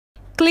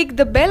Click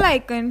the bell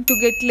icon to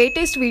get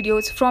latest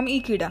videos from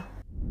Ekeeda.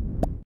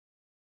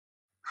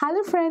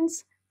 Hello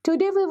friends,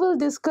 today we will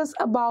discuss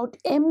about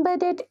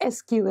embedded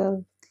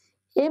SQL.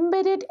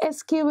 Embedded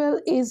SQL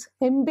is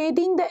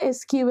embedding the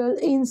SQL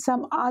in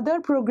some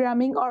other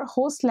programming or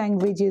host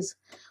languages.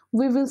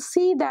 We will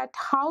see that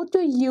how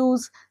to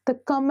use the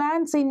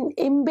commands in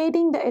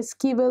embedding the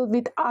SQL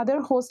with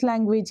other host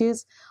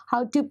languages,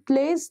 how to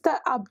place the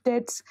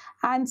updates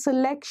and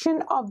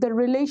selection of the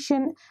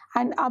relation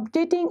and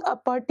updating a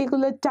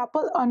particular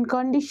tuple on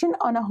condition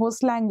on a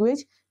host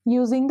language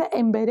using the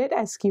embedded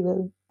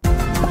SQL.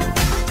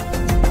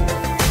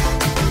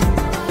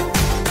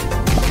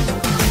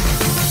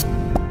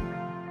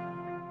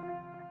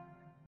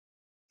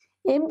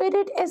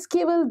 Embedded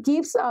SQL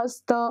gives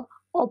us the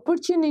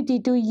opportunity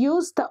to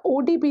use the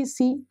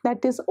ODBC,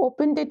 that is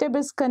Open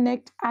Database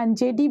Connect, and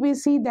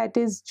JDBC, that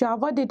is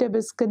Java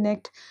Database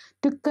Connect,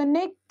 to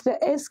connect the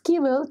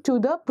SQL to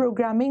the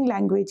programming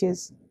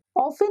languages.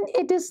 Often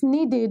it is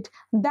needed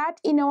that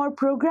in our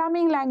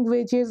programming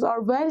languages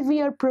or while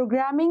we are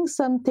programming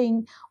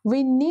something,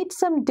 we need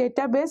some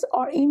database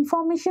or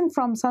information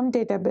from some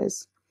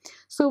database.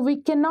 So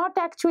we cannot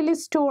actually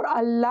store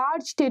a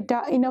large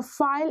data in a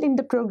file in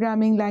the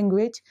programming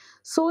language,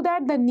 so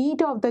that the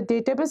need of the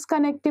database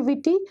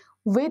connectivity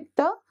with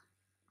the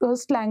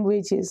host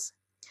languages.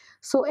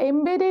 So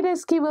embedded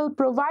SQL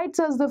provides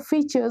us the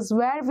features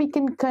where we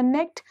can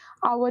connect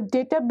our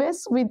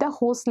database with the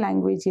host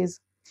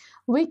languages.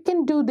 We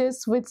can do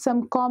this with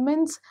some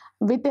comments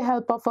with the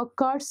help of a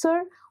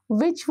cursor,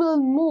 which will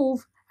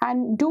move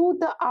and do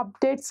the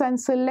updates and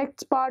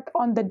select part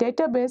on the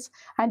database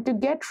and to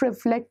get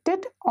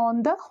reflected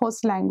on the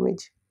host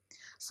language.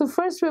 So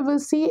first we will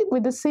see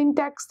with the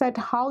syntax that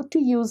how to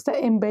use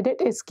the embedded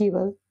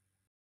SQL.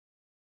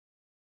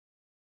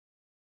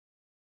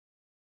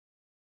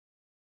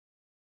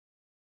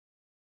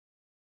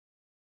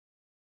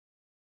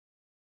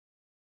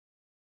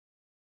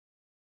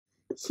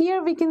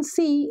 Here we can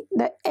see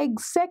the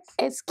exec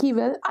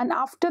SQL, and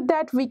after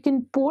that we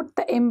can put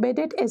the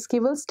embedded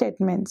SQL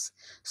statements.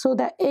 So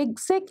the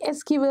exec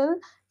SQL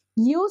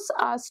use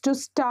us to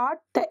start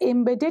the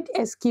embedded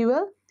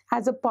SQL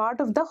as a part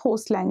of the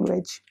host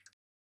language.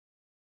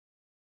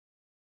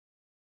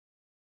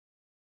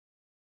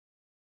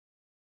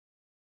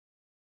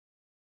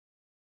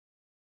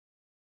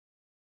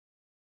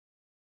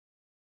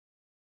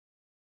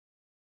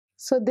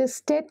 So this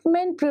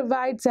statement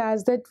provides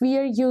us that we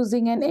are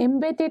using an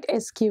embedded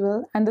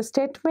SQL, and the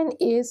statement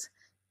is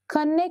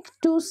connect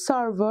to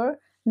server,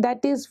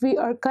 that is we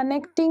are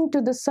connecting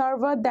to the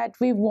server that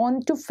we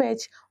want to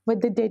fetch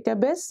with the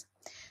database.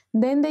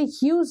 Then the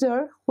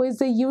user, who is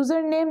the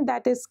username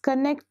that is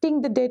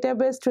connecting the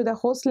database to the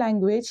host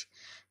language.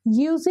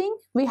 Using,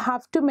 we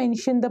have to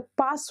mention the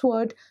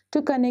password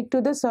to connect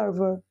to the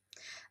server.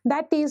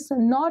 That is,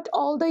 not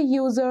all the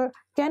user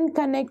can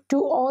connect to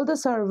all the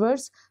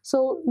servers,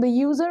 so the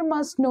user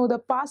must know the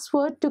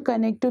password to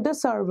connect to the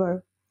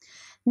server.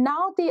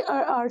 Now there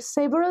are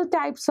several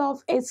types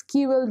of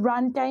SQL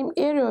runtime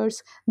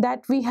errors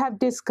that we have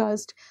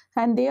discussed,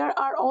 and there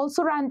are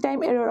also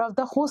runtime error of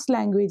the host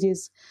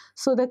languages.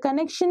 So the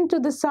connection to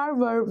the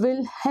server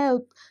will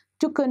help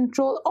to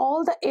control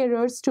all the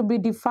errors to be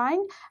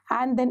defined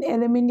and then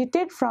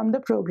eliminated from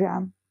the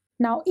program.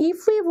 Now,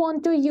 if we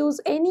want to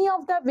use any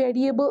of the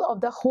variable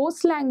of the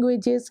host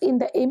languages in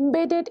the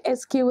embedded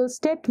SQL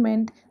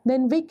statement,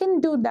 then we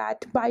can do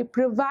that by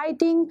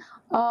providing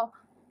a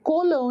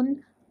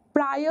colon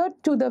prior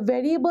to the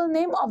variable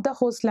name of the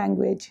host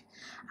language.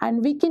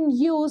 And we can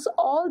use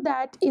all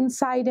that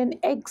inside an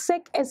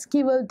exec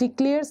SQL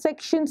declare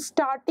section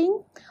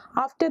starting.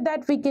 After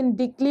that, we can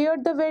declare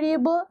the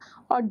variable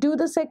or do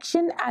the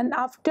section, and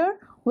after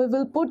we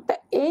will put the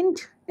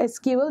end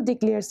SQL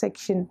declare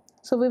section.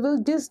 So we will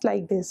do this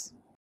like this.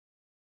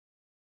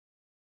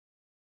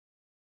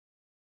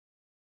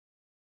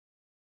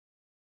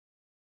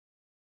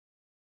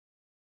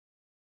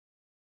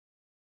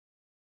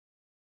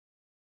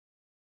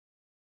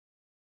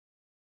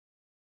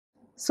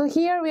 So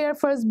here we are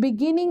first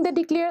beginning the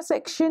declare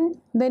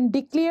section, then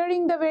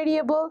declaring the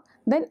variable,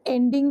 then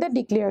ending the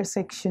declare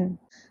section.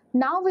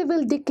 Now we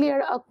will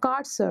declare a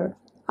cursor.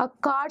 A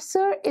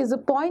cursor is a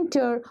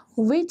pointer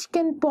which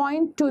can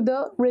point to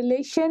the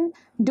relation,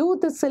 do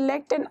the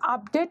select and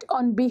update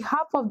on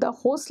behalf of the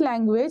host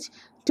language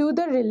to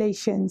the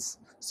relations.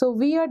 So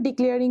we are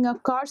declaring a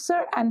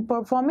cursor and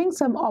performing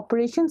some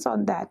operations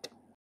on that.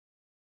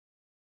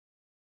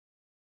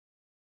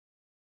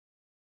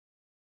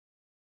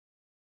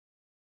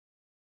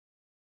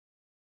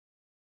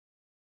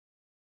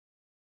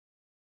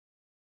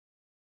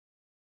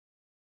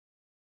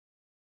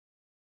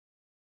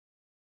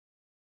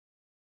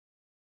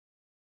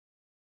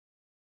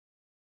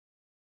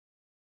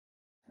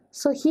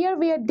 So here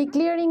we are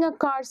declaring a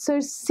cursor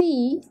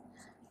C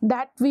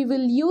that we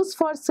will use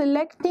for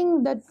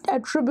selecting the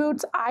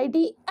attributes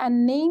ID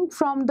and name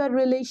from the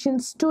relation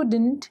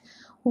student,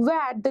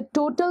 where the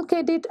total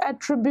credit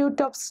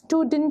attribute of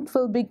student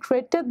will be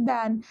greater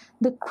than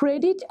the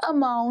credit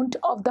amount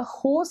of the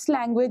host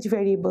language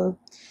variable.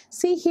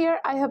 See here,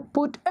 I have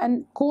put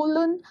an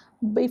colon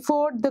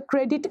before the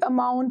credit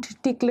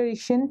amount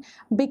declaration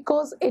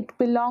because it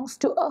belongs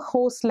to a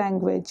host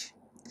language.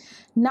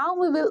 Now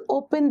we will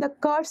open the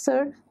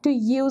cursor to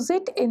use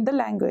it in the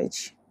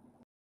language.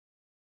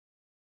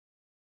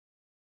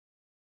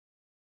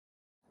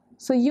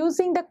 So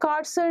using the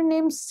cursor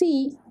name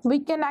C, we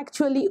can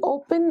actually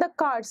open the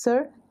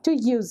cursor to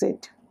use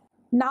it.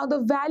 Now the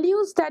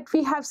values that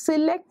we have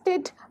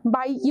selected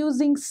by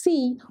using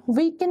C,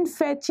 we can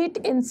fetch it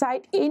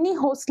inside any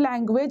host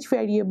language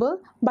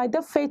variable by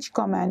the fetch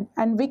command,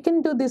 and we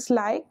can do this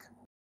like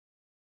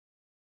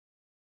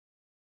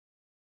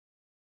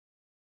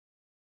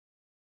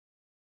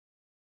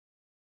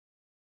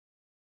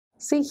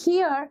see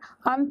here,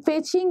 I'm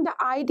fetching the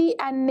ID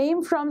and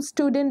name from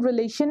student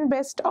relation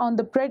based on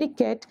the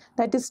predicate,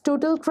 that is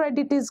total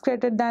credit is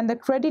greater than the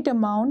credit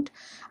amount.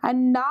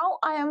 And now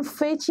I am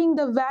fetching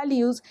the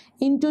values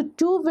into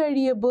two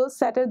variables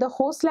that are the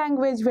host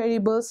language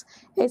variables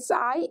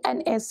SI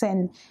and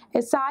SN.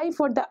 SI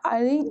for the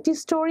identity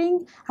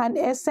storing and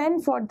SN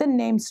for the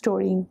name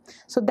storing.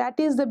 So that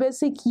is the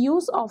basic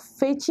use of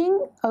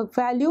fetching a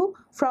value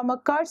from a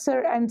cursor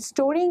and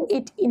storing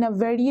it in a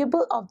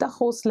variable of the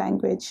host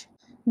language.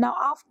 Now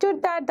after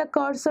that the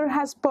cursor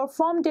has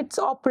performed its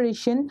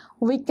operation,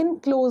 we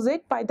can close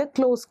it by the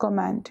close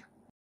command.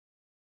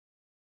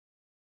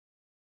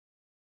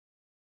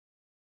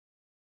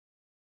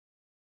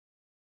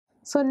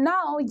 So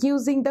now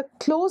using the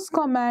close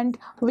command,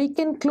 we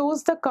can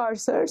close the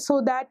cursor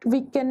so that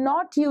we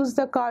cannot use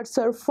the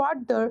cursor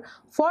further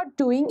for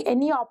doing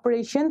any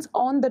operations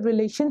on the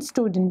relation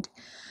student.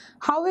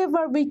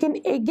 However, we can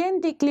again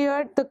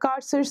declare the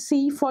cursor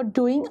C for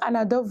doing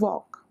another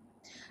work.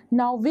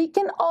 Now we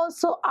can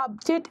also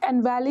update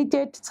and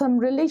validate some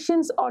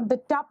relations or the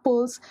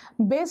tuples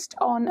based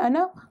on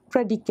a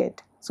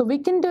predicate. So we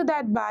can do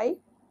that by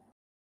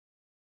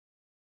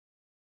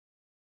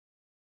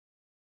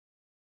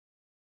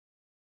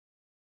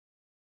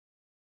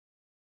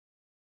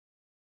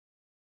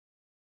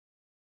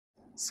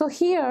so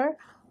here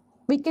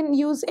we can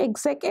use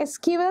exec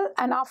SQL,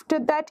 and after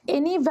that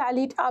any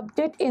valid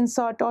update,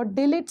 insert or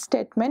delete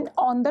statement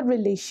on the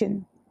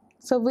relation.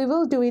 So we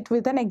will do it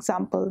with an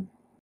example.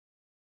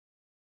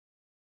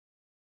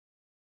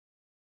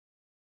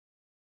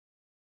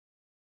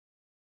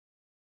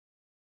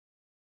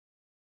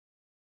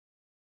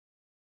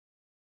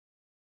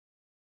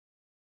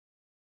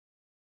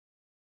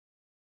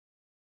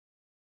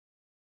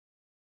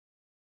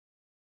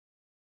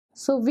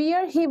 So we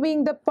are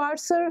having the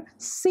parser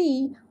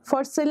C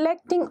for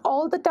selecting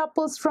all the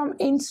tuples from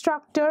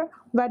instructor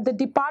where the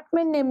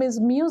department name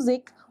is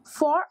music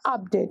for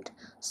update.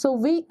 So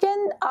we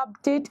can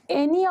update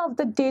any of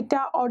the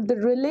data or the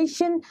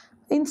relation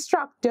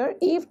instructor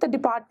if the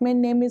department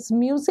name is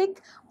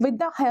music with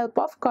the help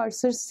of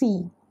cursor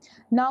C.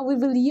 Now we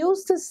will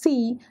use the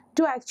C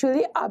to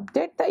actually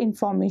update the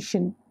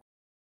information.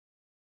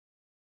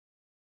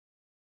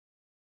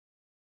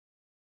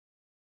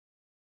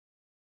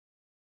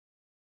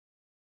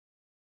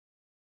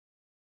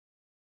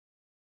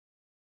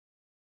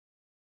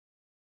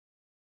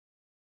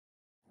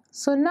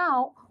 So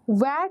now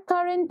where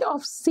current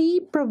of C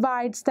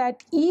provides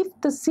that if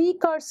the C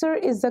cursor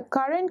is the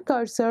current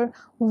cursor,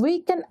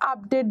 we can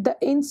update the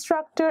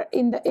instructor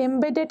in the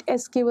embedded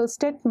SQL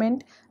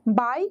statement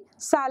by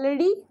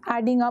salary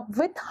adding up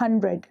with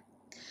 100.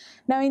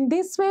 Now in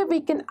this way we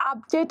can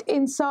update,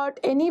 insert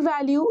any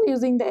value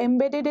using the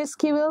embedded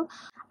SQL,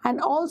 and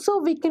also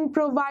we can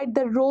provide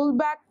the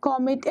rollback,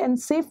 commit and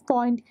save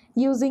point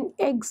using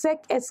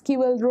exec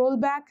SQL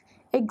rollback,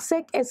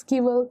 exec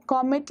SQL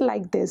commit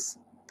like this.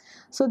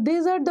 So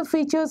these are the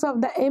features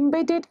of the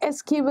embedded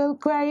SQL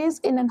queries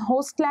in a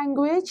host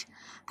language.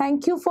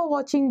 Thank you for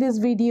watching this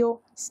video.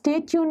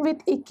 Stay tuned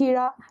with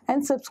Ekeeda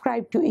and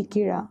subscribe to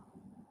Ekeeda.